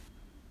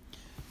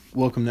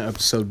Welcome to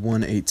episode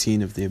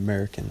 118 of the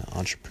American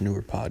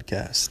Entrepreneur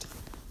Podcast.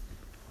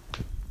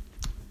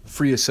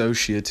 Free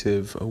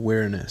associative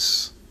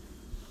awareness.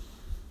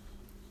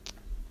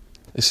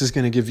 This is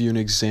going to give you an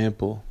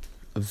example,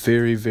 a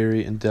very,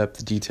 very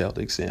in-depth, detailed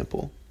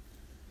example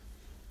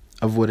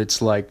of what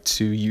it's like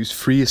to use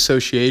free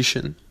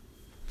association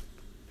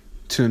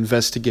to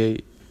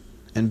investigate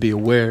and be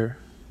aware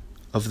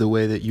of the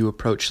way that you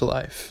approach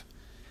life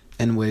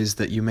and ways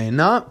that you may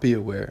not be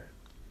aware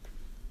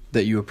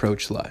that you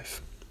approach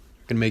life.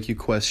 It can make you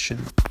question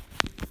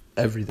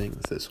everything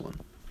with this one.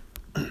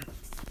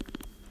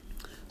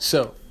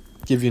 So,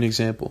 give you an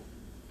example.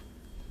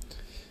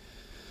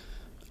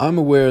 I'm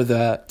aware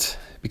that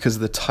because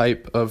of the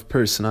type of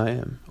person I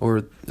am, or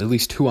at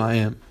least who I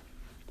am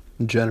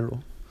in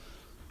general,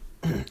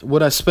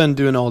 what I spend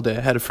doing all day.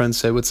 I had a friend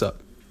say, "What's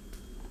up?"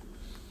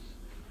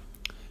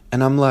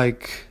 And I'm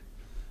like,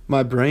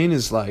 my brain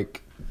is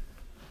like,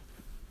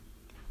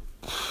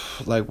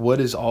 what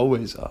is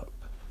always up?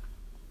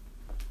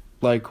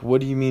 Like, what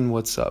do you mean,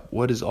 what's up?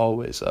 What is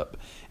always up?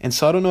 And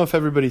so I don't know if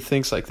everybody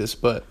thinks like this,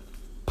 but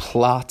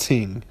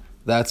plotting,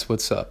 that's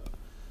what's up.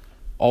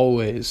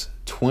 Always,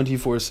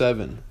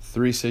 24/7,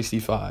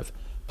 365,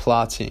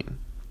 plotting.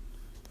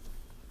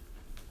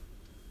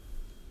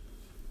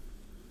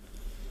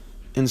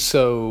 And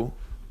so,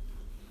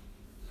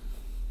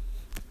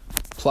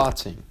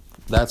 plotting,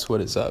 that's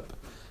what is up.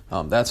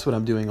 That's what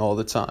I'm doing all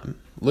the time.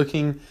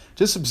 Looking,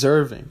 just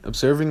observing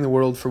the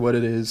world for what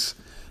it is.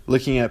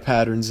 Looking at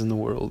patterns in the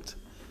world.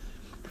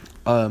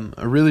 A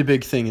really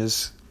big thing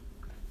is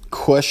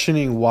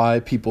questioning why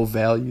people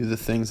value the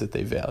things that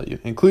they value,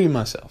 including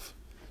myself.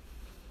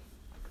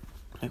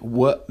 Like,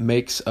 what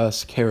makes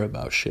us care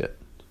about shit?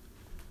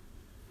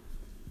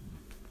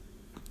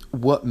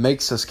 What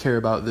makes us care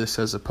about this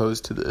as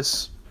opposed to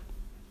this?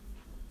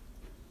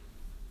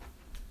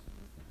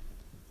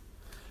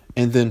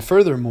 And then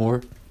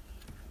furthermore,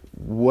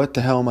 what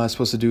the hell am I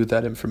supposed to do with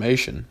that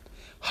information?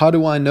 How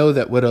do I know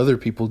that what other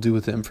people do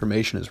with the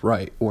information is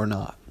right or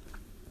not?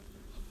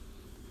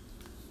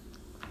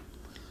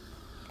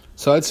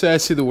 So I'd say I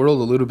see the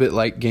world a little bit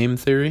like game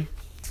theory,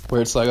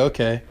 where it's like,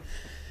 okay,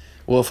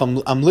 well, if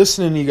I'm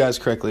listening to you guys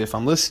correctly, if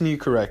I'm listening to you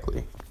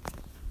correctly,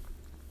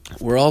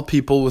 we're all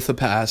people with a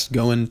past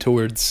going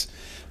towards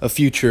a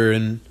future,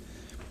 and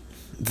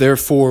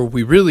therefore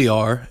we really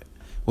are,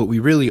 what we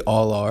really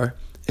all are,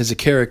 is a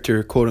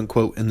character, quote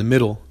unquote, in the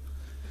middle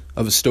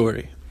of a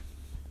story,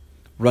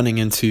 running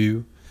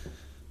into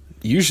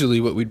usually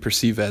what we'd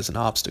perceive as an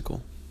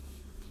obstacle.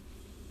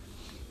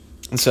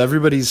 And so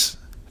everybody's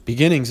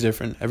beginning's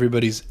different,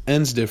 everybody's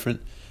end's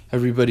different,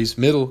 everybody's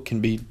middle can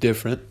be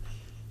different.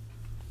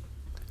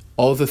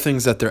 All the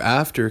things that they're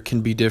after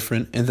can be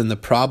different, and then the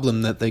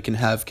problem that they can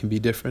have can be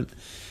different,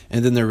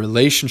 and then their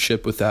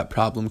relationship with that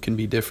problem can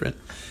be different,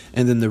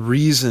 and then the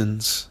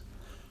reasons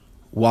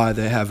why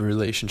they have a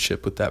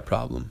relationship with that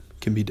problem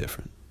can be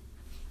different.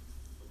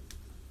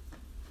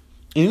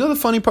 And you know the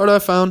funny part I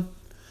found?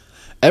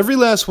 Every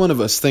last one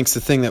of us thinks the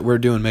thing that we're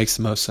doing makes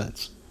the most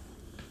sense.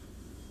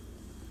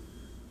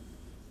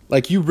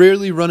 Like, you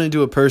rarely run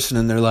into a person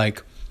and they're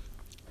like,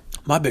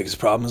 my biggest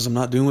problem is I'm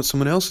not doing what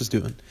someone else is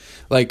doing.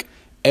 Like,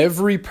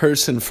 every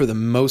person, for the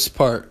most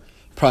part,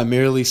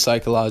 primarily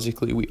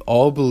psychologically, we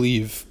all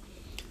believe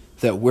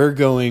that we're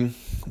going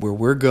where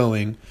we're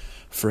going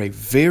for a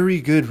very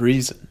good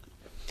reason,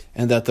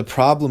 and that the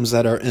problems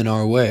that are in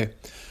our way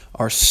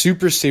are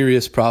super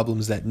serious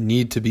problems that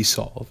need to be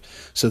solved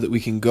so that we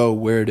can go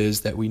where it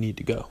is that we need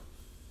to go.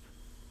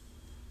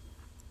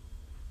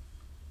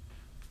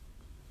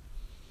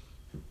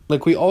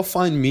 Like, we all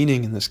find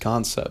meaning in this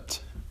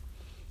concept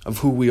of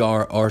who we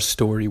are, our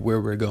story,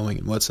 where we're going,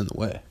 and what's in the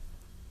way.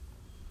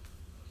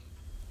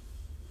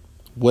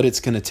 What it's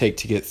going to take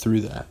to get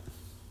through that.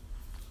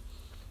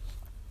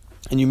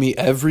 And you meet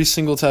every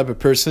single type of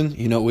person,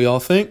 you know what we all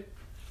think?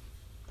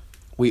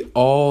 We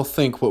all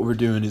think what we're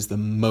doing is the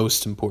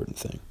most important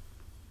thing.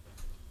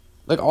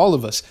 Like, all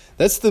of us.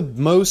 That's the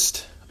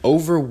most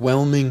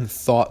overwhelming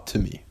thought to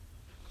me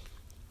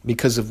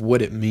because of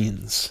what it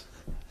means.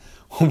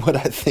 What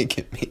I think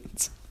it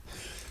means.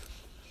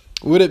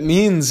 What it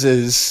means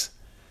is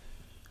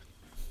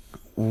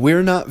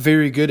we're not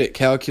very good at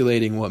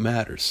calculating what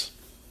matters.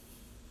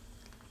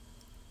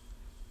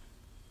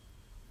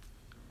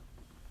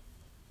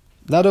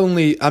 Not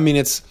only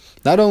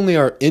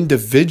are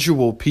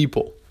individual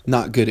people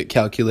not good at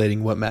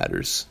calculating what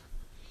matters.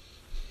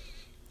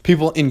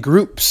 People in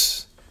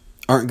groups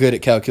aren't good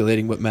at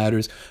calculating what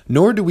matters,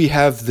 nor do we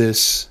have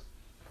this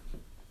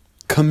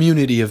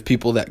community of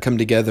people that come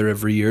together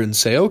every year and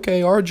say,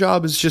 okay, our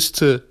job is just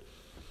to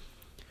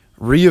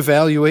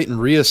reevaluate and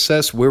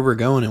reassess where we're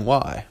going and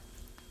why.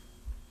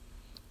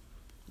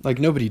 Like,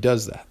 nobody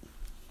does that.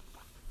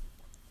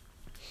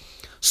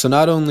 So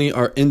not only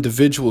are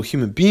individual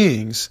human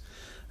beings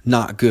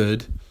not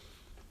good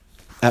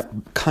at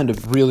kind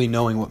of really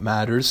knowing what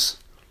matters,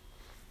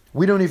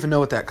 we don't even know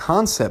what that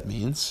concept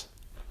means,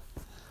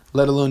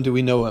 let alone do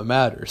we know what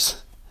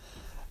matters.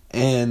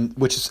 And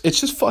it's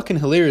just fucking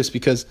hilarious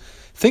because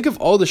Think of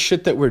all the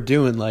shit that we're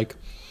doing. Like,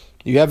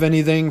 you have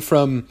anything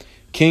from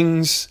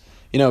kings,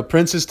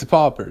 princes to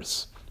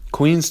paupers,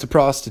 queens to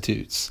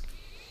prostitutes,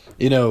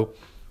 down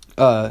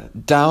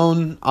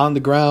on the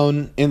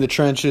ground in the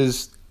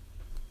trenches,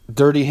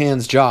 dirty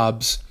hands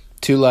jobs,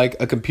 to like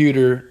a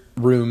computer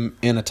room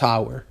in a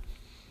tower,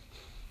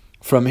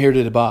 from here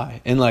to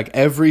Dubai. And like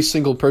every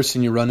single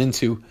person you run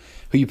into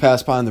who you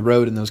pass by on the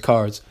road in those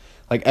cars,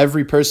 like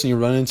every person you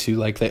run into,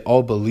 like they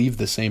all believe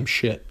the same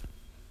shit.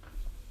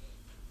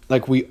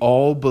 Like we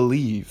all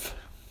believe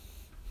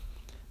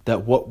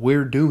that what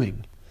we're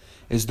doing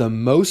is the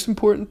most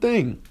important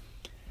thing.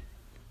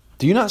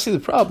 Do you not see the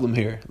problem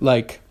here?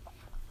 Like,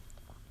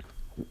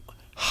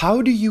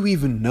 how do you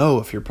even know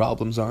if your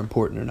problems are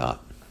important or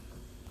not?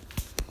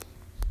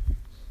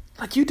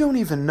 Like, you don't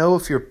even know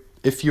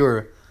if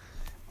your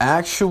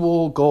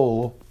actual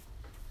goal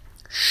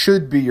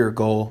should be your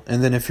goal,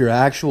 and then if your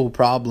actual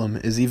problem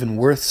is even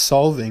worth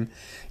solving.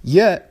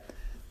 Yet,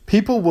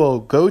 people will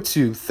go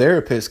to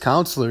therapists,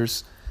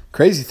 counselors,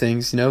 crazy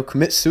things,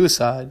 commit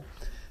suicide.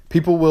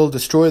 People will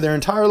destroy their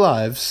entire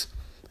lives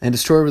and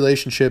destroy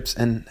relationships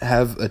and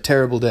have a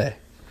terrible day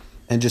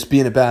and just be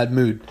in a bad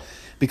mood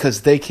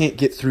because they can't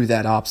get through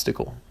that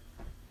obstacle.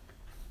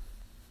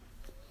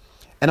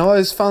 And I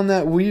always found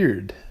that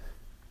weird,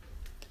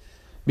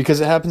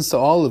 because it happens to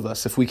all of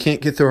us. If we can't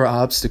get through our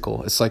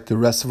obstacle, it's like the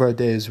rest of our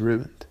day is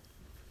ruined.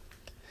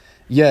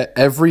 Yet,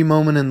 every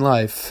moment in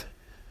life,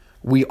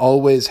 we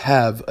always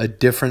have a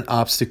different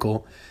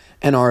obstacle,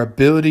 and our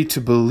ability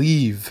to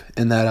believe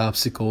in that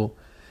obstacle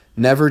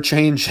never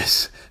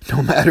changes,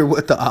 no matter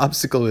what the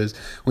obstacle is.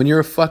 When you're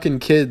a fucking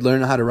kid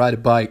learning how to ride a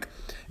bike,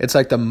 it's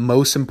like the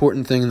most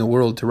important thing in the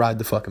world to ride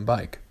the fucking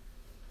bike.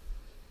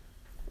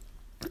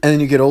 And then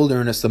you get older,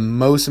 and it's the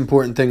most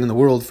important thing in the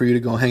world for you to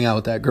go hang out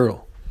with that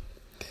girl.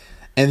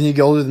 And then you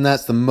get older than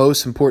that's the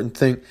most important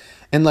thing.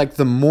 And like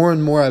the more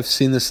and more I've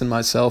seen this in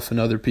myself and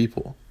other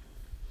people,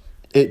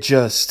 it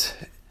just,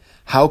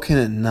 how can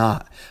it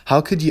not?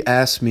 How could you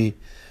ask me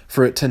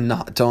for it to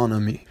not dawn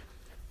on me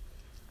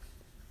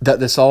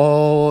that this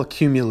all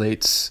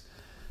accumulates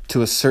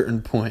to a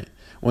certain point?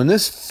 When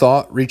this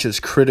thought reaches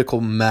critical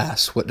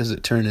mass, what does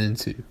it turn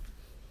into?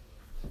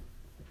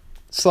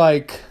 It's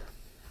like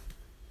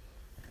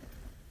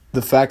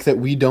the fact that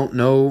we don't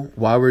know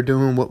why we're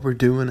doing what we're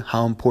doing,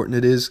 how important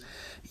it is,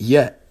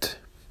 yet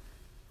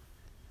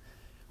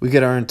we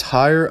get our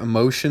entire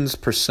emotions,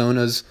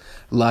 personas,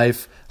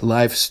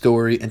 life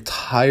story,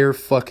 entire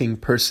fucking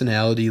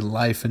personality,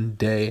 life and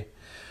day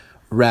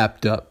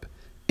wrapped up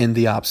in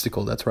the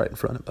obstacle that's right in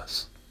front of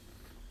us.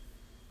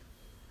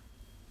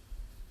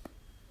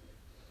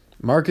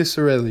 Marcus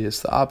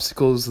Aurelius, the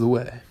obstacle is the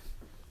way.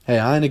 Hey,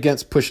 I ain't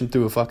against pushing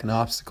through a fucking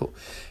obstacle.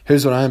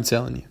 Here's what I'm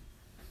telling you.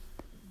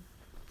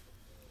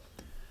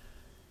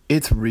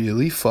 It's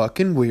really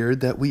fucking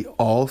weird that we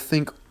all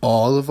think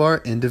all of our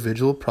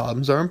individual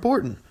problems are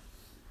important.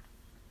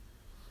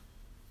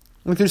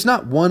 Like, there's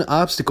not one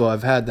obstacle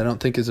I've had that I don't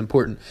think is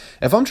important.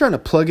 If I'm trying to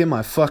plug in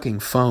my fucking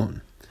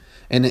phone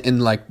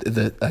and like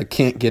I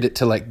can't get it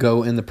to like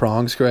go in the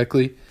prongs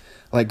correctly,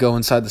 like go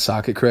inside the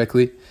socket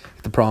correctly,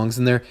 get the prongs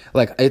in there,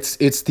 like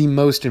it's the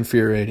most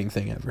infuriating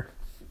thing ever.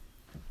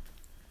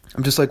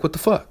 I'm just like, what the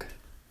fuck?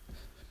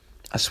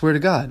 I swear to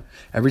God,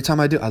 every time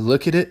I do, I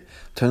look at it,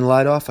 turn the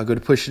light off, I go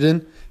to push it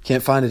in,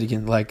 can't find it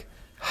again. Like,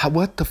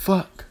 what the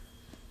fuck?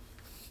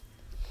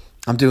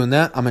 I'm doing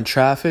that, I'm in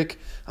traffic,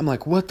 I'm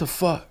like, what the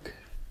fuck?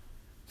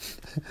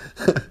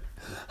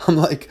 I'm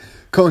like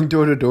going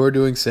door to door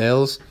doing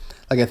sales.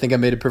 Like, I think I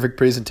made a perfect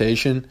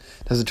presentation,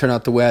 doesn't turn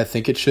out the way I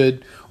think it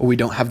should, or we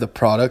don't have the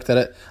product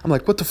that I'm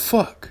like, what the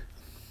fuck?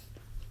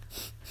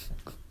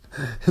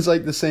 It's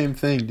like the same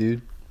thing,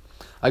 dude.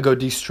 I go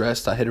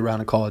de-stressed, I hit around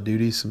a Call of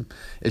Duty, some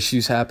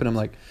issues happen, I'm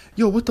like,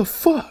 yo, what the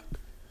fuck?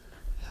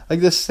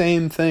 Like the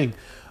same thing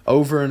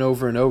over and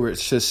over and over.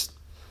 It's just,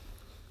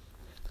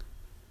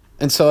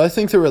 and so I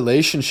think the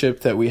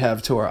relationship that we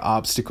have to our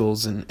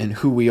obstacles and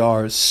who we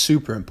are is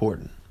super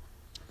important.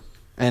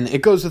 And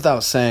it goes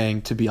without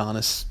saying, to be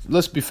honest,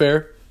 let's be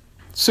fair,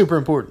 super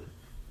important.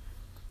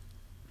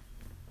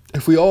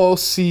 If we all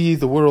see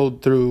the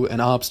world through an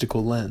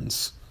obstacle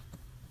lens,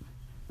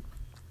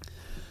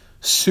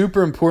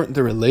 super important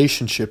the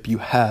relationship you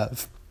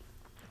have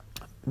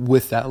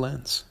with that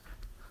lens.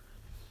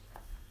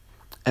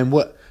 And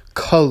what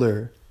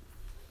color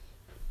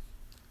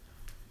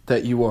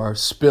that you are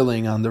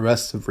spilling on the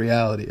rest of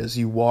reality as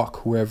you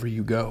walk wherever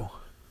you go.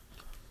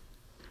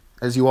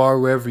 As you are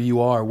wherever you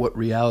are, what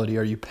reality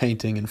are you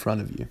painting in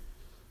front of you?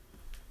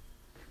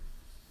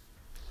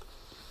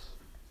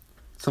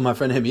 So my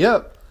friend hit me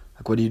up.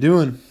 Like, what are you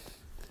doing?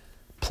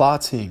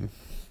 Plotting.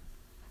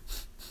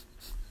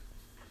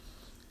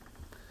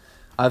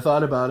 I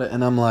thought about it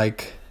and I'm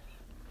like,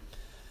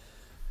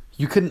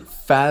 you couldn't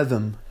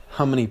fathom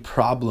how many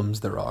problems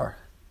there are.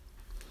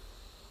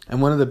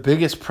 And one of the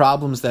biggest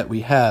problems that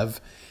we have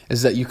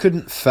is that you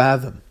couldn't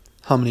fathom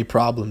how many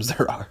problems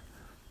there are.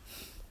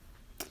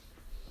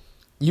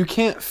 You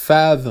can't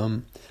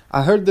fathom.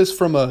 I heard this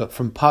from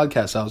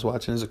podcasts I was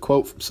watching. There's a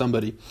quote from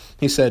somebody.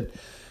 He said,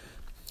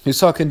 He was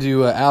talking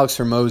to Alex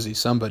Hormozy,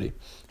 somebody.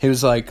 He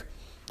was like,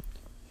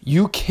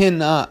 you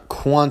cannot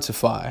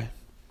quantify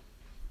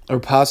or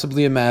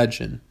possibly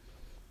imagine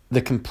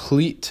the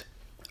complete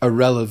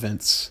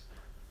irrelevance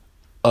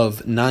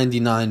of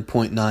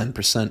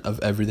 99.9% of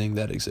everything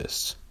that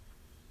exists.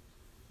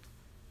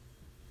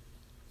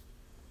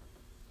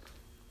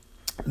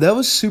 That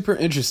was super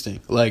interesting,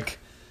 like,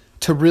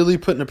 to really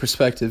put into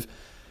perspective.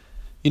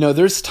 You know,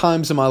 there's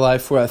times in my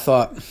life where I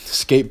thought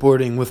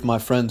skateboarding with my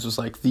friends was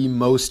like the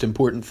most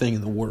important thing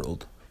in the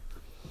world.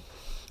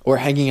 Or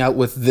hanging out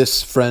with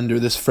this friend or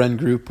this friend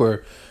group,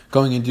 or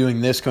going and doing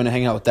this, going to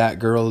hang out with that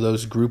girl,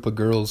 those group of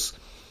girls.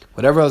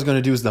 Whatever I was going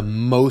to do was the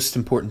most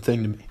important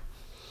thing to me.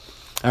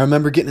 I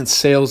remember getting in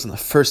sales and the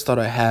first thought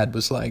I had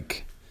was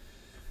like,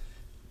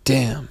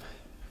 damn,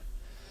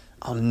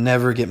 I'll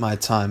never get my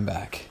time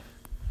back.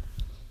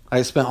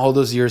 I spent all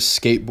those years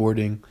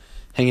skateboarding,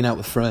 hanging out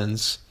with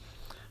friends,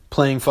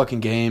 playing fucking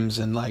games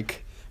and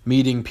like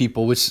meeting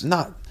people, which is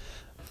not,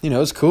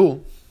 it's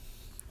cool.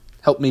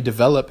 Helped me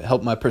develop, it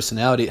helped my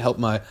personality, it helped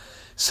my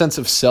sense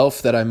of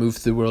self that I move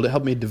through the world. It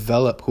helped me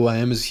develop who I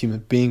am as a human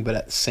being, but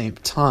at the same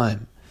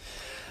time,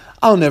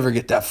 I'll never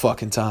get that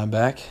fucking time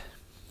back.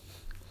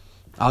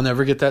 I'll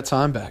never get that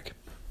time back.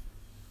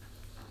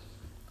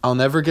 I'll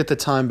never get the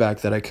time back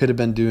that I could have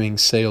been doing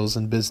sales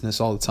and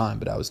business all the time,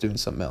 but I was doing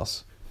something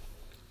else.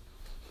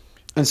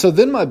 And so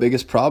then my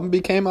biggest problem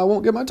became I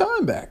won't get my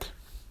time back.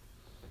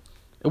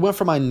 It went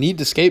from I need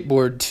to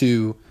skateboard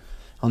to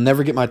I'll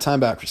never get my time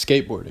back for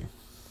skateboarding.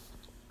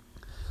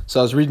 So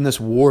I was reading this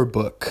war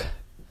book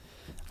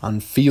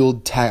on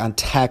on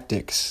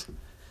tactics.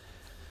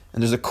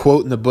 And there's a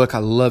quote in the book, I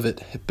love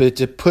it.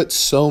 It puts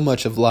so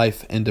much of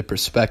life into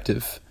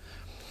perspective.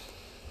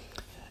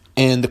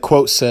 And the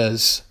quote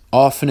says,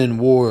 often in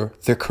war,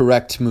 the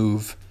correct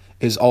move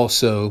is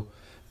also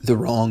the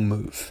wrong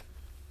move.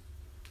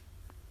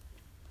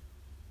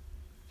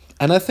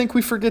 And I think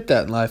we forget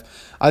that in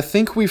life. I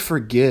think we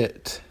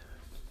forget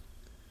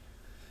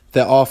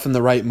that often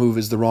the right move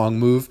is the wrong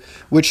move,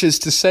 which is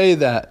to say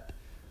that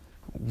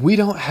we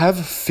don't have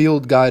a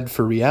field guide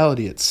for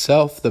reality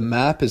itself. The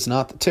map is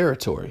not the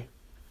territory.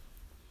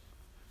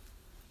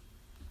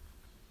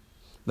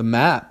 The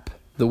map,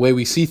 the way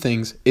we see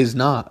things, is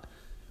not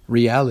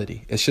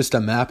reality. It's just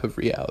a map of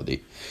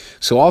reality.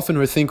 So often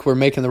we think we're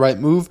making the right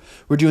move.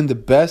 We're doing the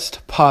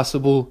best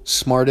possible,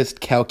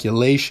 smartest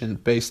calculation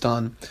based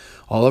on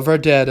all of our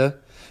data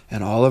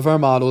and all of our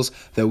models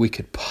that we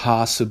could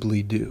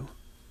possibly do.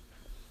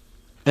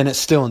 And it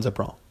still ends up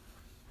wrong.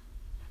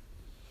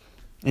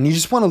 And you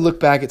just want to look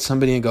back at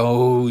somebody and go,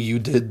 oh, you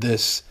did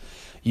this.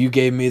 You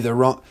gave me the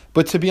wrong.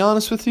 But to be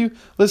honest with you,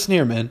 listen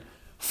here, man.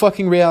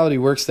 Fucking reality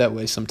works that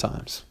way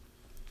sometimes.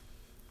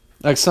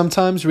 Like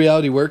sometimes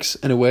reality works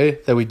in a way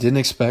that we didn't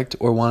expect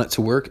or want it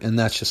to work, and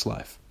that's just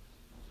life.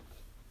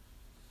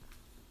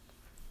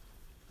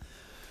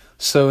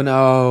 So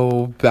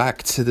now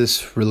back to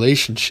this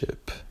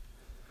relationship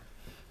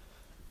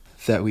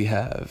that we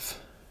have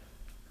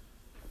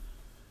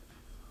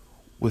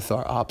with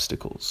our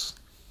obstacles.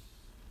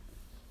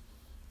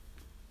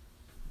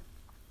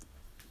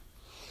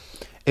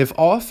 If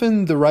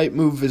often the right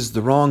move is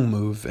the wrong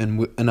move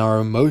and our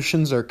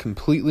emotions are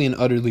completely and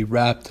utterly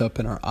wrapped up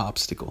in our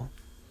obstacle.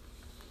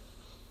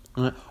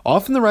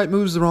 Often the right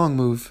move is the wrong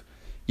move,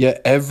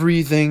 yet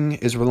everything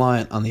is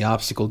reliant on the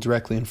obstacle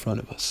directly in front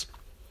of us.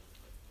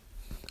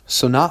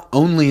 So not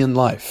only in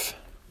life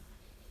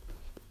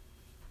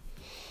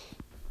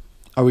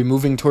are we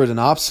moving toward an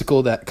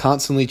obstacle that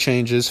constantly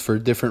changes for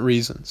different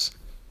reasons.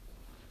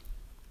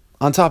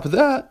 On top of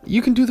that,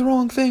 you can do the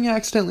wrong thing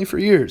accidentally for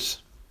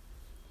years.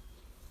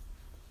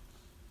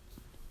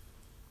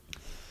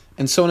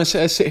 And so when I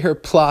sit here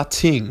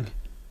plotting,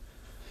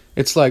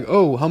 it's like,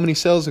 oh, how many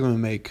sales am I going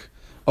to make?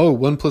 Oh,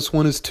 1 +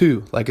 1 is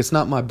 2. Like, it's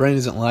not, my brain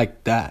isn't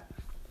like that.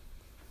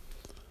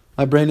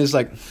 My brain is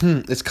like,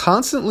 it's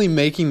constantly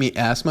making me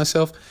ask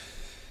myself,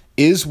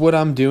 is what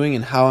I'm doing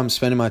and how I'm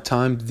spending my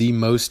time the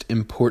most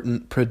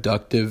important,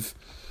 productive,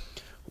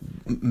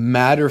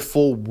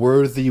 matterful,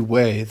 worthy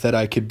way that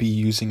I could be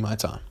using my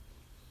time?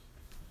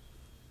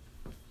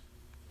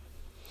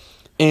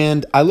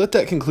 And I let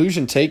that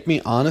conclusion take me,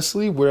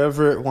 honestly,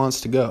 wherever it wants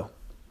to go.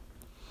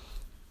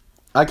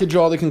 I could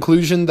draw the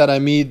conclusion that I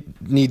need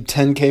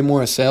 10K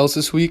more sales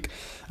this week.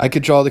 I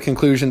could draw the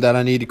conclusion that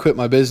I need to quit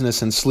my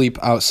business and sleep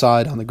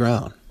outside on the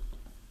ground.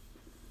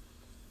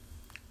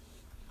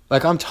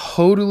 Like, I'm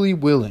totally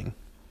willing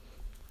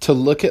to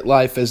look at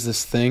life as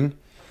this thing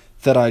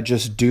that I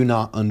just do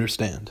not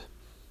understand.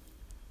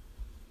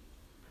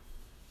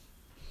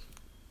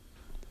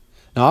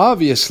 Now,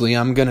 obviously,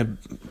 I'm going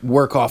to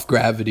work off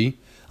gravity.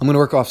 I'm going to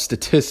work off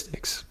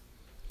statistics.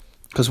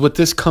 Because what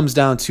this comes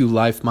down to,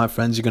 life, my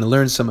friends, you're going to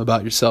learn something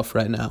about yourself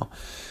right now,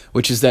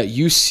 which is that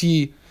you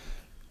see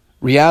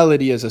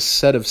reality as a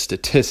set of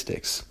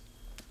statistics.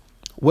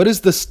 What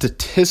is the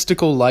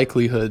statistical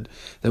likelihood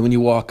that when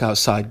you walk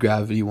outside,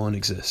 gravity won't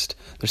exist?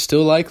 There's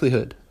still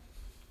likelihood.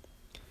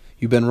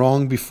 You've been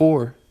wrong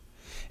before.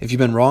 If you've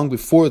been wrong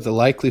before, the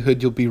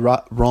likelihood you'll be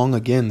wrong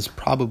again is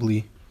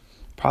probably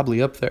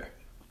probably up there.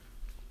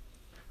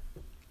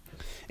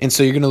 And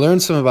so you're going to learn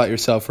something about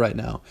yourself right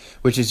now,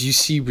 which is you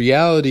see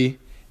reality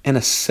in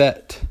a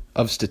set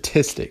of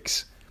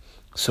statistics.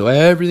 So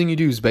everything you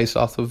do is based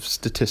off of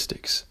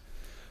statistics.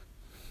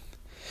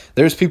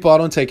 There's people I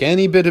don't take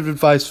any bit of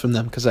advice from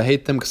them because I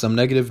hate them, because I'm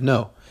negative.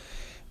 No.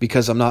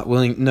 Because I'm not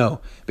willing.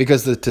 No.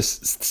 Because the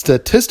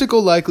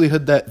statistical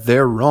likelihood that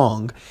they're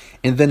wrong,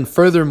 and then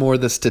furthermore,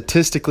 the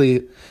statistical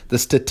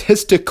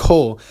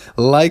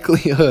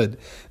likelihood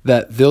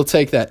that they'll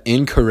take that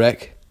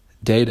incorrect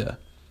data,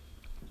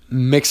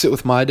 mix it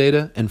with my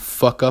data, and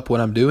fuck up what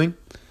I'm doing,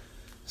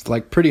 it's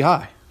like pretty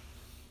high.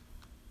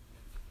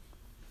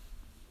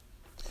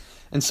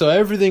 And so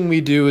everything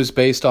we do is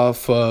based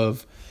off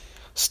of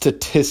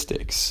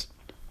statistics.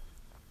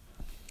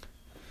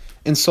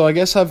 And so I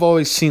guess I've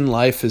always seen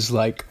life as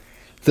like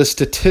the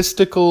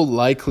statistical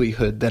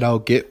likelihood that I'll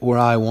get where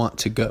I want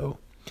to go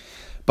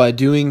by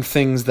doing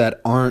things that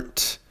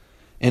aren't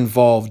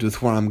involved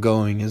with where I'm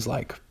going is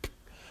like,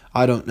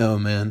 I don't know,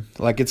 man.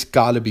 Like it's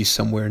got to be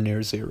somewhere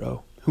near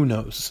zero. Who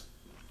knows?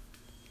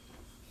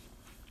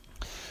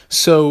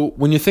 So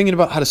when you're thinking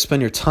about how to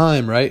spend your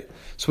time, right?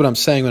 That's what I'm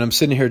saying when I'm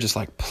sitting here just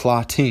like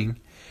plotting,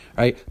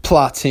 right?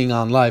 Plotting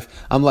on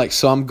life. I'm like,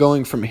 so I'm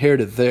going from here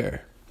to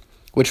there,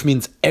 which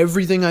means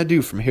everything I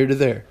do from here to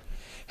there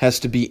has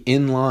to be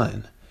in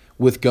line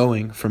with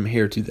going from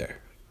here to there.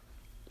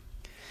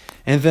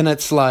 And then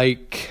it's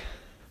like,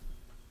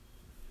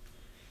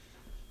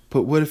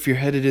 but what if you're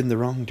headed in the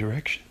wrong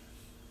direction?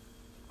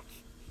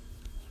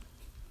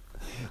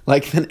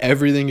 Like then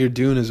everything you're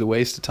doing is a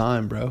waste of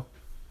time, bro.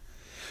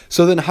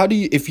 So then how do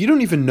you, if you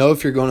don't even know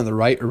if you're going in the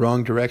right or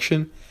wrong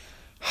direction,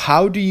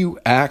 how do you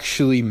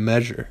actually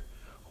measure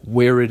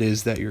where it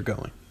is that you're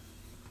going?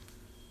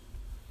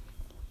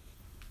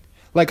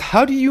 Like,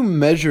 how do you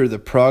measure the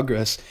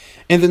progress?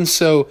 And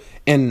then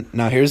and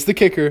now here's the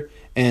kicker,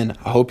 and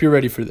I hope you're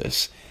ready for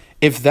this.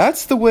 If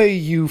that's the way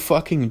you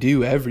fucking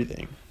do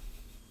everything,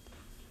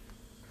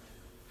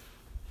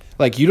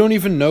 like you don't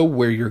even know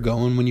where you're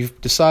going when you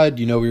decide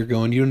you know where you're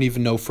going. You don't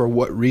even know for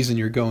what reason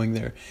you're going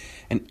there.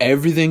 And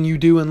everything you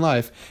do in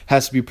life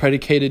has to be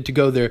predicated to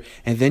go there.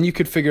 And then you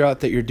could figure out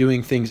that you're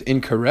doing things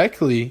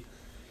incorrectly.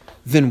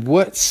 Then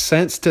what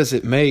sense does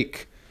it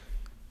make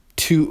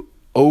to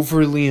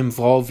overly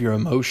involve your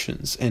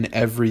emotions in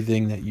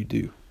everything that you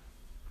do?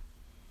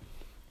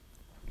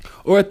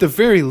 Or at the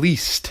very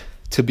least,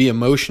 to be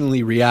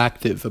emotionally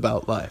reactive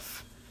about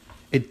life.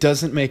 It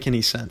doesn't make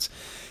any sense.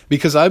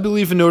 Because I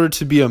believe in order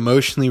to be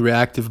emotionally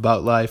reactive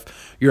about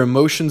life, your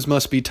emotions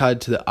must be tied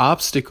to the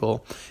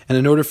obstacle. And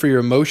in order for your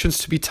emotions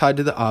to be tied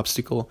to the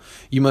obstacle,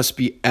 you must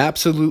be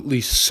absolutely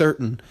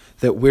certain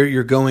that where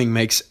you're going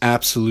makes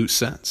absolute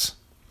sense.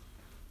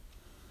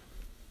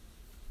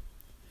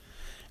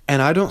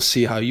 And I don't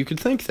see how you could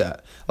think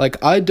that.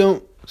 Like, I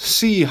don't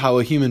see how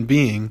a human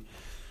being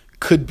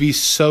could be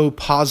so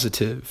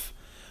positive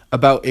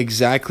about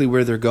exactly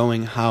where they're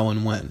going, how,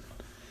 and when.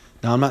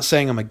 Now, I'm not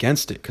saying I'm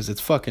against it because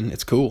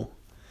it's cool.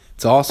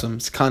 It's awesome.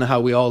 It's kind of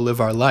how we all live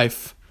our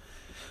life.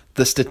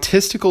 The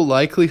statistical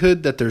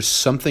likelihood that there's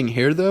something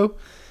here, though,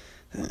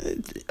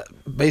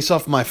 based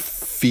off my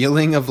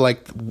feeling of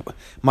like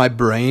my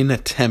brain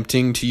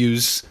attempting to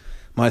use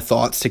my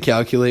thoughts to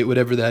calculate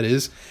whatever that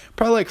is,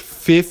 probably like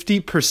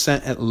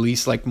 50% at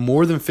least, like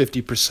more than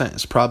 50%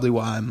 is probably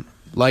why I'm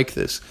like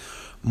this.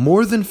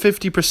 More than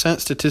 50%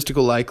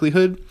 statistical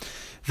likelihood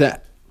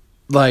that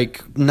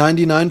like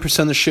 99%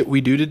 of the shit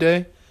we do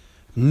today,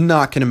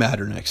 not going to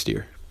matter next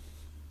year.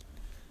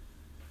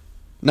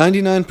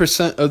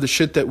 99% of the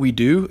shit that we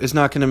do is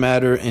not going to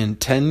matter in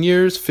 10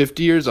 years,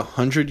 50 years,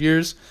 100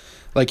 years.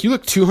 Like you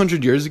look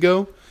 200 years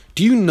ago,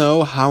 do you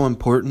know how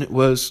important it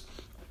was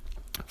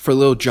for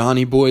little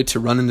Johnny boy to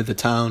run into the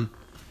town?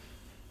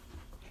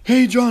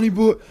 Hey, Johnny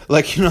boy.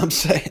 Like, you know what I'm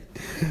saying?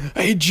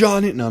 Hey,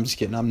 Johnny. No, I'm just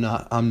kidding. I'm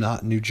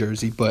not New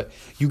Jersey, but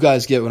you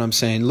guys get what I'm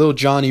saying. Little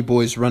Johnny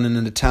boy's running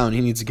into town.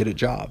 He needs to get a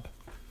job.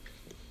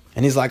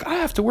 And he's like, I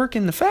have to work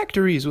in the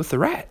factories with the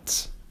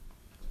rats.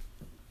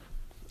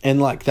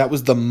 And like, that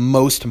was the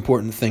most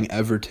important thing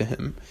ever to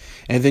him.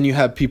 And then you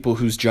have people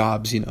whose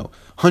jobs, you know,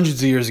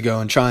 hundreds of years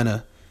ago in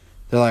China,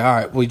 they're like, all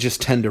right, we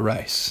just tend to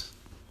rice.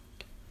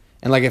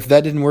 And like, if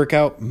that didn't work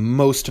out,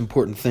 most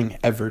important thing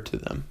ever to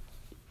them.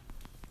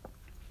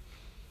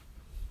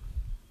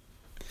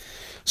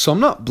 So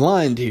I'm not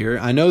blind here.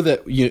 I know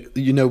that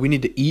you know we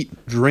need to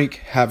eat, drink,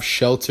 have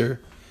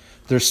shelter.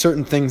 There's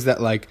certain things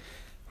that like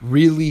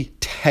really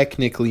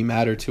technically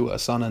matter to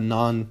us on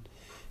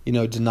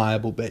a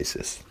deniable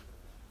basis.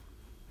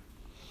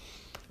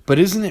 But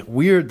isn't it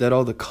weird that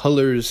all the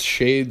colors,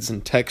 shades,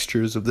 and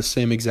textures of the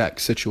same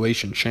exact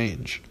situation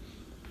change?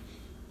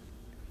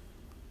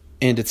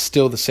 And it's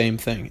still the same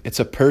thing. It's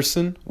a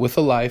person with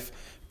a life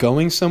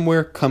going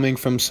somewhere, coming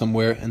from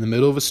somewhere, in the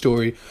middle of a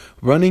story,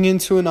 running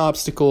into an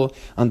obstacle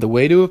on the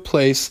way to a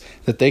place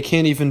that they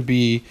can't even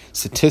be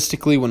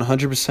statistically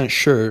 100%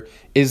 sure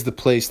is the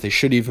place they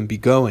should even be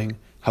going.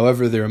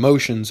 However, their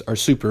emotions are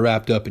super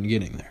wrapped up in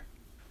getting there.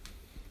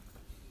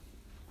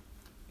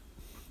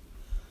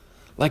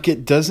 Like,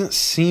 it doesn't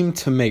seem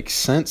to make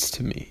sense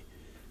to me.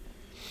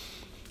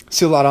 I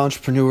see a lot of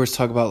entrepreneurs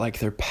talk about, like,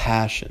 their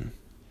passion.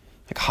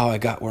 Like, how I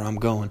got where I'm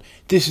going.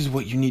 This is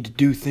what you need to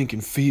do, think,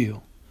 and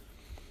feel.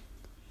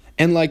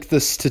 And, like, the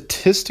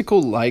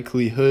statistical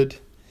likelihood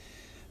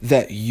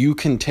that you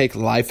can take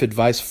life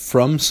advice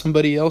from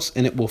somebody else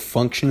and it will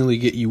functionally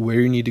get you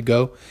where you need to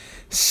go,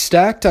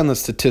 stacked on the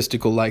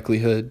statistical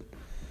likelihood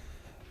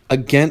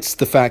against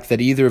the fact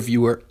that either of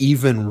you are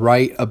even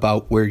right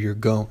about where you're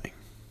going,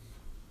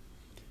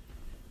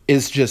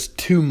 is just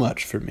too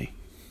much for me.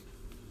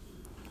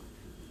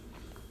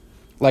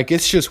 Like,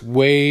 it's just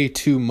way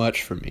too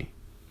much for me.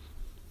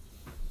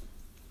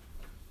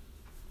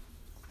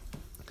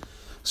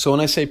 So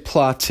when I say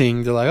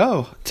plotting, they're like,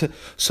 oh,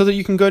 so that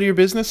you can go to your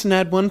business and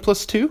add 1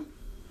 + 2?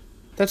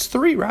 That's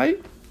 3, right?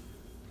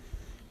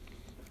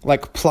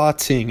 Like,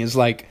 plotting is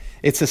like,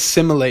 it's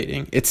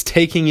assimilating. It's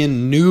taking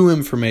in new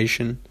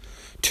information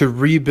to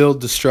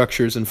rebuild the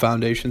structures and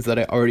foundations that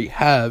I already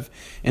have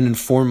and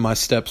inform my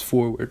steps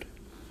forward.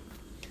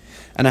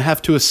 And I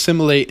have to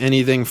assimilate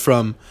anything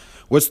from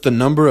what's the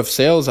number of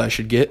sales I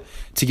should get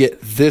to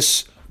get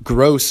this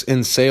gross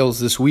in sales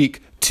this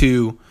week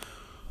to,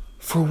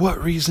 for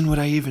what reason would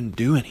I even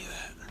do any of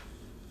that?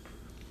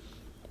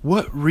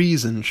 What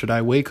reason should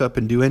I wake up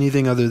and do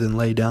anything other than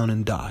lay down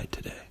and die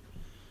today?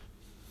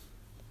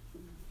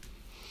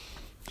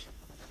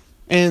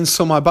 And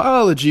so my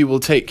biology will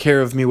take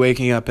care of me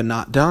waking up and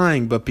not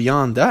dying. But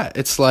beyond that,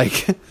 it's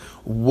like,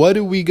 what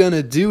are we going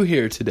to do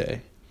here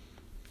today?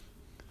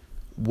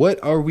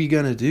 What are we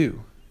going to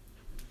do?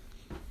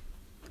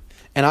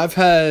 And I've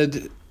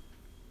had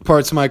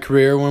parts of my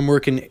career where I'm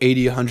working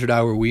 80,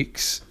 100-hour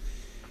weeks.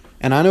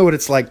 And I know what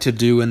it's like to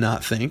do and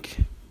not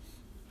think.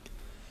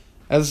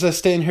 As I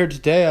stand here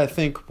today, I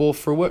think, well,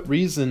 for what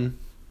reason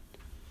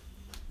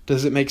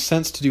does it make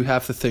sense to do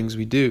half the things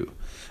we do?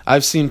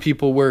 I've seen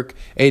people work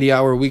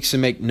 80-hour weeks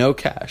and make no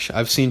cash.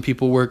 I've seen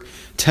people work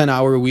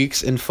 10-hour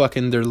weeks and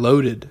they're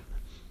loaded.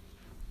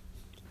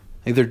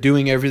 Like, they're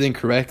doing everything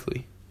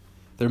correctly.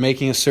 They're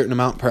making a certain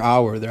amount per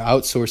hour. They're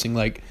outsourcing.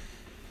 Like,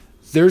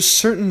 there's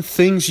certain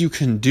things you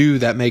can do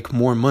that make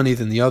more money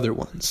than the other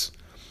ones.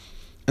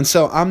 And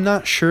so I'm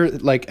not sure,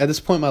 like, at this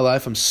point in my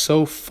life, I'm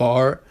so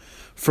far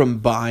from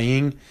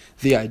buying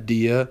the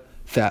idea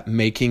that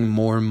making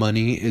more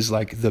money is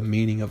like the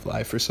meaning of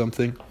life or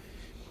something.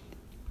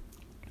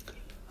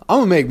 I'm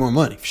going to make more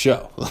money, for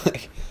sure.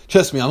 Like,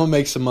 trust me, I'm going to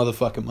make some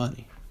motherfucking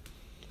money.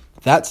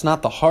 That's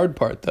not the hard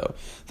part, though.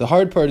 The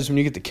hard part is when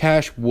you get the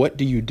cash, what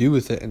do you do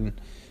with it and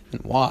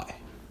why?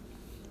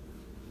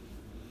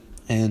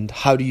 And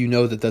how do you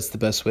know that that's the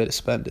best way to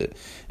spend it?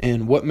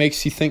 And what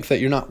makes you think that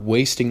you're not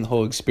wasting the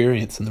whole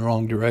experience in the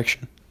wrong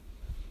direction?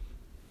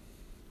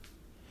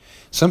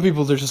 Some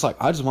people, they're just like,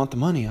 I just want the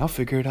money. I'll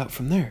figure it out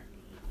from there.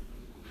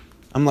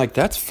 I'm like,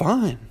 that's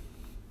fine.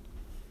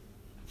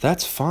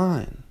 That's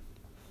fine.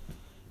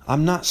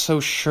 I'm not so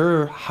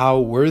sure how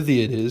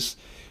worthy it is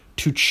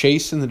to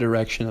chase in the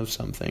direction of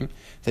something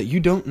that you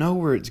don't know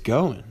where it's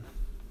going.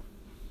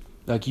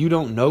 Like, you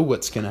don't know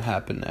what's going to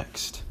happen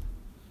next.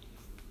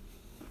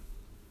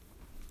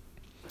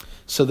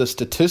 So the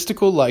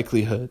statistical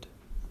likelihood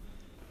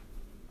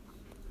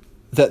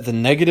that the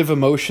negative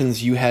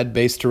emotions you had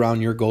based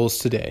around your goals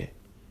today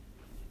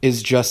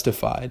is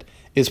justified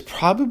is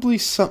probably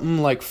something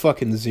like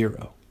fucking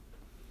 0.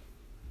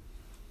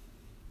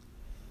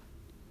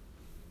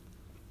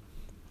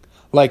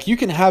 Like, you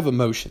can have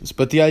emotions,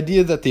 but the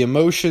idea that the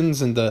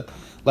emotions and that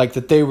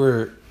they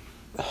were,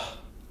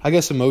 I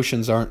guess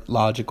emotions aren't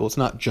logical. It's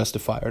not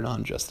justify or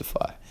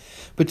non-justify.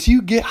 But do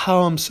you get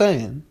how I'm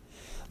saying?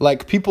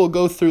 Like, people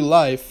go through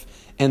life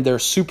and they're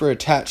super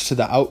attached to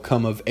the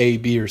outcome of A,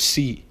 B, or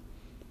C.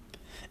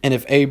 And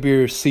if A, B,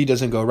 or C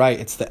doesn't go right,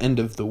 it's the end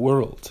of the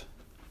world.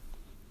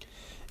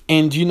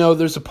 And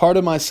there's a part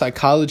of my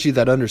psychology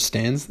that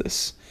understands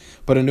this.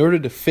 But in order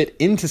to fit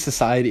into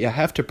society, I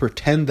have to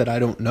pretend that I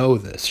don't know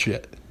this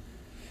shit.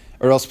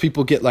 Or else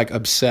people get like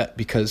upset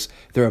because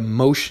their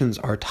emotions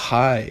are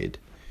tied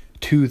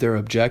to their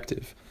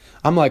objective.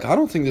 I'm like, I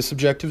don't think this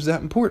objective is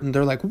that important.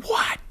 They're like,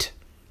 what?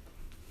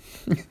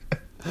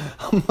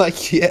 I'm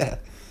like, yeah.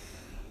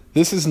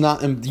 This is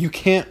not, you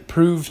can't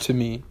prove to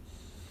me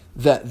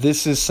that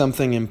this is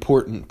something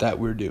important that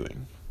we're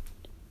doing.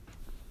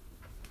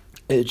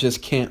 It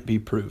just can't be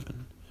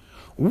proven.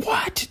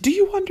 What? Do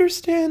you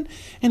understand?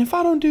 And if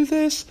I don't do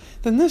this,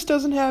 then this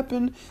doesn't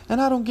happen,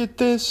 and I don't get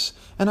this,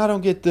 and I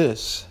don't get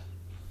this.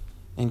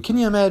 And can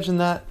you imagine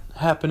that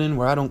happening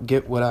where I don't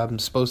get what I'm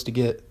supposed to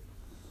get?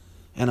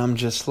 And I'm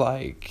just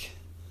like,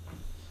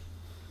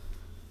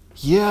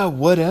 yeah,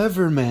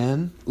 whatever,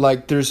 man.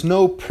 Like, there's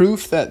no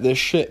proof that this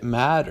shit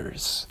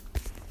matters.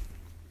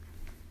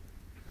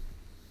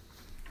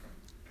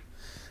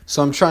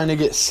 So I'm trying to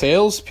get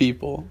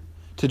salespeople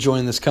to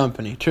join this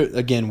company.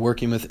 Again,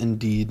 working with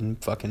Indeed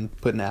and fucking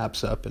putting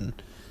apps up and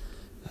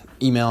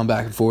emailing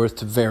back and forth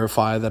to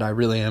verify that I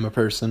really am a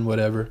person,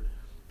 whatever.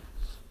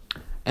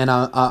 And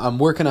I'm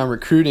working on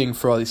recruiting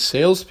for all these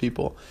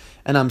salespeople.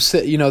 And I'm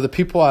the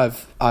people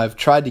I've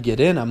tried to get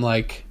in, I'm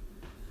like,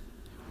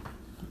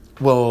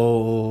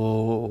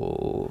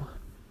 well,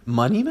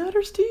 money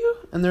matters to you?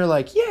 And they're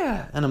like,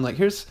 yeah. And I'm like,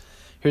 here's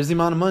the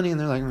amount of money. And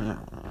they're like,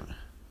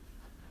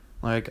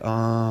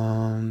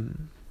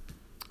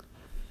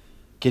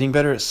 getting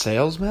better at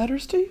sales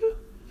matters to you?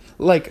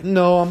 Like,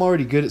 no, I'm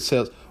already good at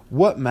sales.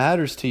 What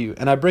matters to you?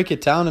 And I break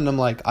it down and I'm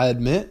like, I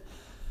admit,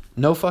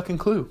 no fucking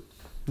clue.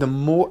 The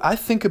more I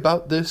think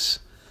about this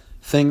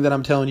thing that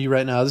I'm telling you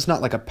right now, this is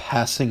not like a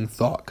passing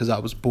thought because I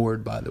was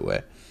bored, by the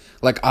way.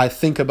 Like, I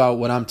think about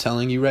what I'm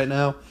telling you right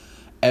now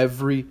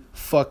every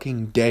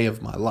fucking day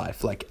of my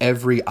life. Like,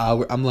 every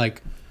hour. I'm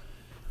like,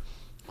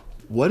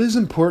 what is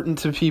important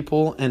to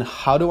people and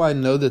how do I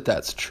know that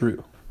that's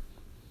true?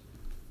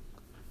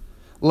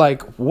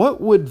 Like, what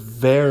would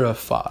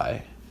verify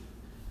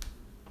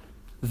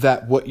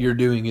that what you're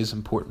doing is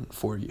important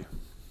for you?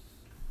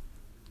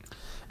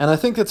 And I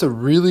think that's a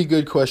really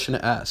good question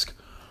to ask.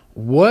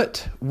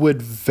 What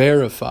would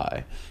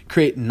verify,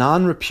 create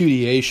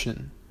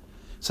non-repudiation?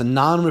 It's a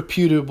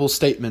non-reputable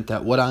statement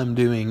that what I'm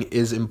doing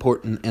is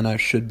important and I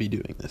should be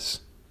doing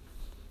this.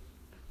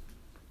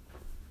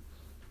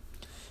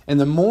 And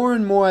the more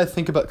and more I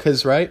think about,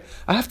 because, right,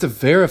 I have to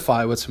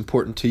verify what's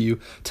important to you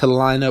to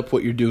line up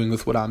what you're doing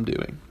with what I'm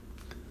doing.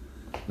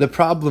 The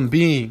problem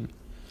being,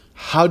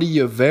 how do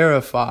you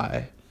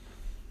verify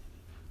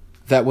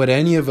that what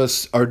any of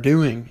us are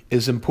doing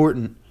is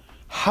important?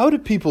 How do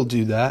people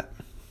do that?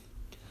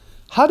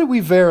 How do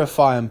we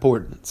verify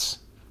importance?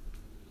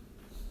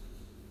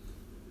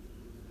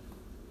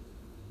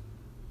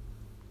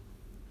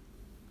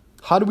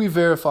 How do we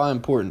verify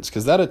importance?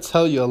 Because that'll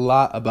tell you a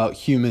lot about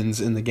humans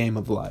in the game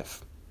of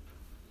life.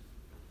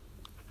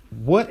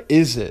 What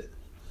is it?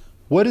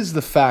 What is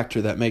the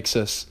factor that makes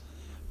us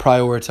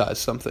prioritize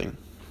something?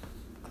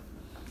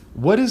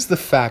 What is the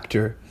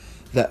factor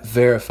that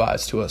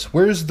verifies to us?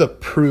 Where's the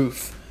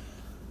proof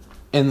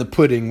in the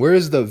pudding? Where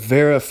is the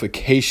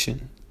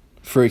verification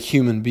for a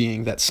human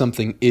being that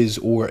something is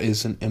or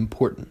isn't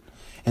important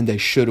and they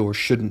should or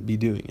shouldn't be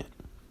doing it?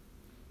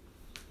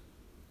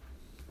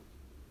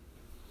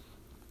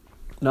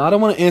 Now, I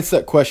don't want to answer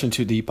that question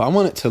too deep. I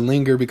want it to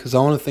linger because I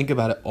want to think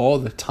about it all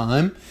the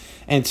time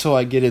until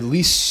I get at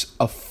least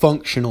a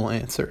functional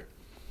answer,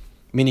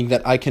 meaning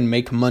that I can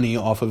make money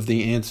off of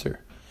the answer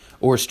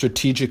or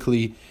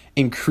strategically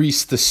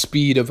increase the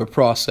speed of a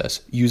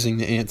process using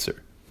the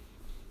answer.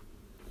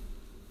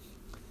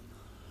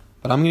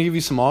 But I'm going to give you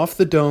some off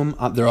the dome.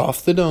 They're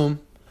off the dome.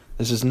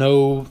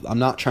 I'm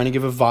not trying to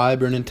give a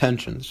vibe or an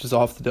intention. It's just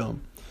off the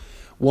dome.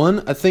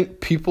 One, I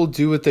think people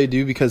do what they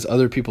do because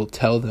other people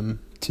tell them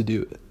to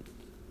do it.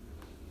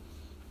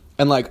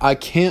 And like, I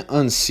can't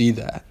unsee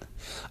that.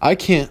 I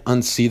can't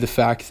unsee the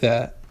fact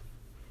that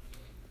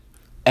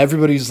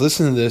everybody who's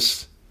listening to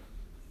this,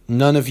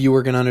 none of you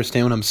are going to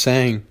understand what I'm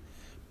saying,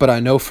 but I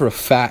know for a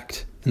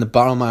fact, in the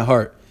bottom of my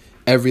heart,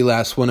 every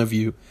last one of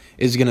you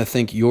is going to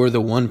think you're the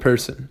one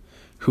person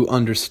who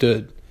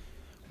understood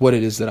what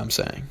it is that I'm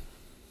saying.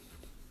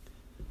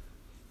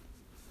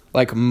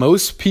 Like,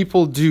 most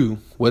people do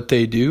what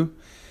they do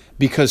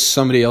because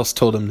somebody else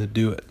told them to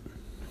do it.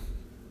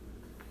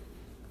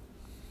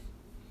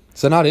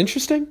 Is that not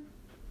interesting?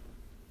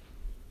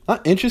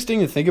 Not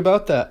interesting to think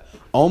about that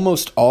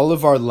almost all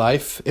of our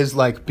life is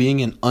like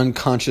being an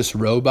unconscious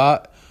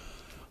robot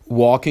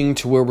walking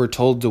to where we're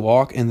told to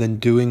walk and then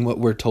doing what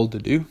we're told to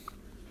do.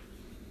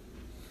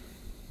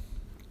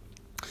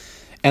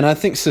 And I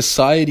think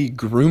society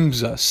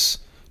grooms us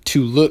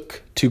to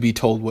look to be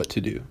told what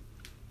to do.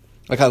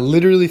 Like, I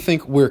literally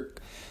think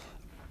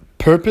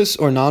purpose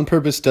or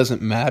non-purpose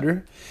doesn't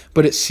matter,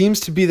 but it seems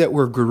to be that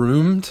we're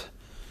groomed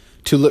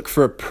to look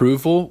for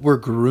approval. We're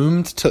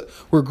groomed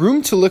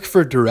to look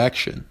for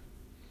direction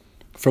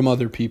from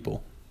other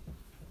people.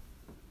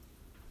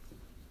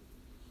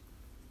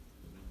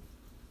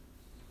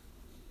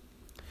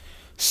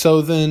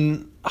 So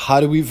then,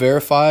 how do we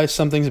verify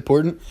something's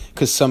important?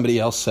 Because somebody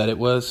else said it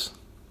was.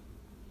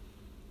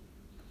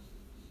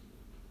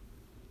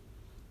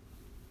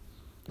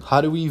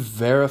 How do we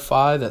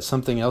verify that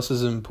something else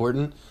is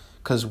important?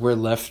 Because we're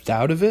left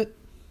out of it?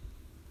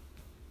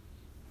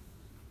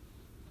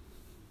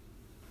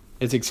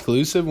 It's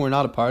exclusive. We're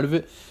not a part of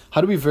it.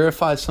 How do we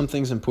verify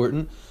something's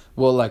important?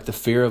 Well, like the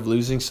fear of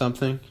losing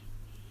something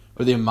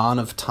or the amount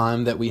of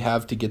time that we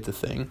have to get the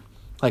thing.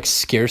 Like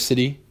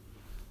scarcity.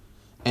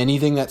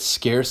 Anything that's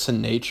scarce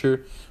in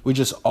nature, we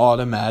just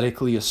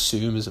automatically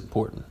assume is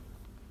important.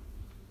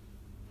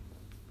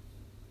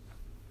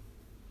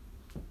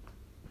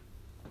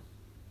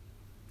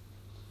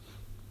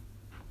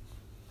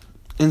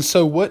 And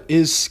so what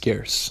is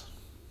scarce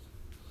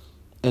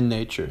in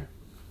nature?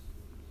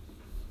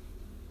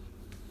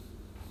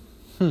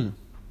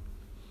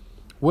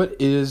 What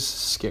is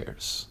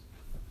scarce?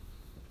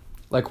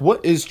 Like,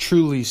 what is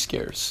truly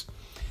scarce?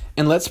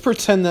 And let's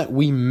pretend that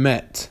we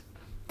met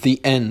the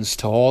ends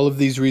to all of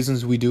these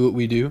reasons we do what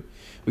we do.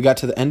 We got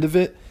to the end of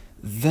it.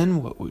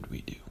 Then what would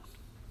we do?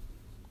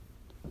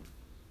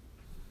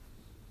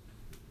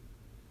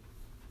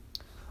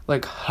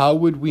 Like, how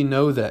would we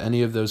know that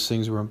any of those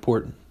things were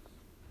important?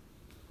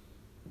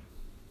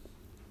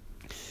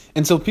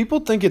 And so people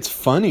think it's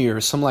funny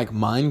or some like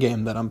mind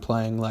game that I'm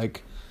playing.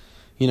 Like,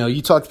 you know,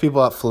 you talk to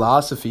people about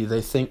philosophy,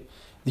 they think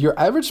your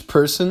average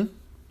person,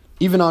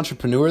 even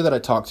entrepreneur that I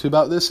talk to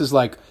about this, is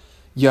like,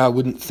 yeah, I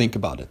wouldn't think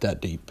about it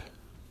that deep.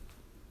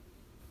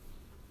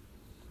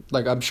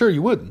 Like, I'm sure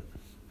you wouldn't.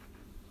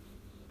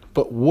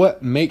 But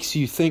what makes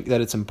you think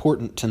that it's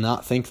important to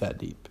not think that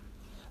deep?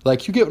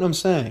 Like, you get what I'm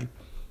saying?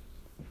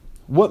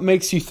 What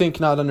makes you think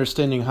not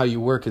understanding how you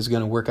work is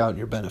going to work out in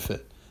your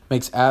benefit?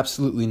 Makes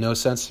absolutely no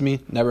sense to me.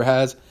 Never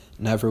has,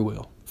 never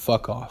will.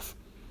 Fuck off.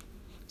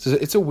 So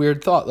it's a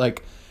weird thought.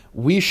 Like,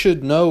 we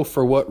should know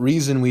for what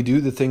reason we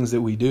do the things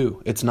that we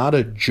do. It's not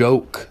a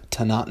joke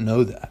to not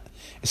know that.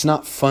 It's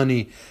not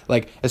funny.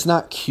 Like, it's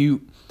not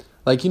cute.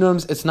 Like, you know what I'm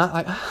saying? It's not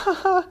like,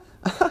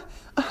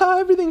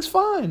 everything's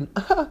fine.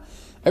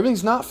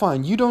 Everything's not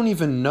fine. You don't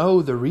even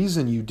know the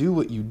reason you do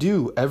what you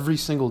do every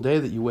single day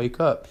that you wake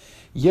up.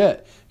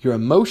 Yet, your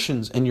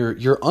emotions and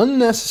your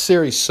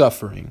unnecessary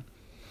suffering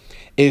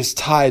is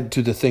tied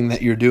to the thing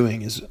that you're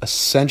doing, is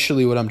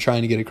essentially what I'm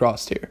trying to get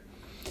across here.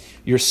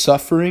 Your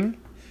suffering,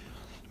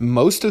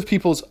 most of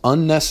people's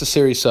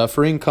unnecessary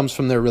suffering comes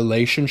from their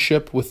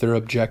relationship with their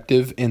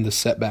objective and the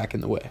setback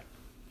in the way.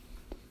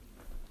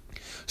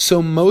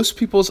 So most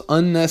people's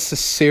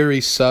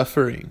unnecessary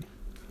suffering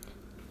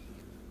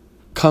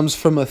comes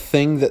from a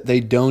thing that they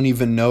don't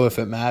even know if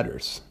it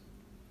matters.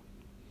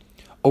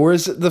 Or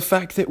is it the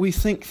fact that we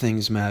think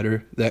things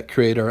matter that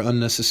create our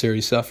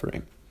unnecessary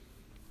suffering?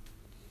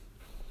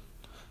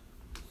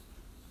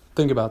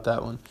 Think about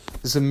that one.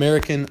 This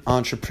American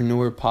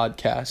Entrepreneur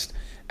Podcast.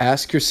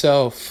 Ask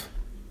yourself,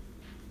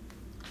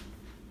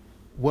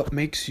 what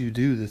makes you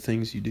do the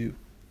things you do?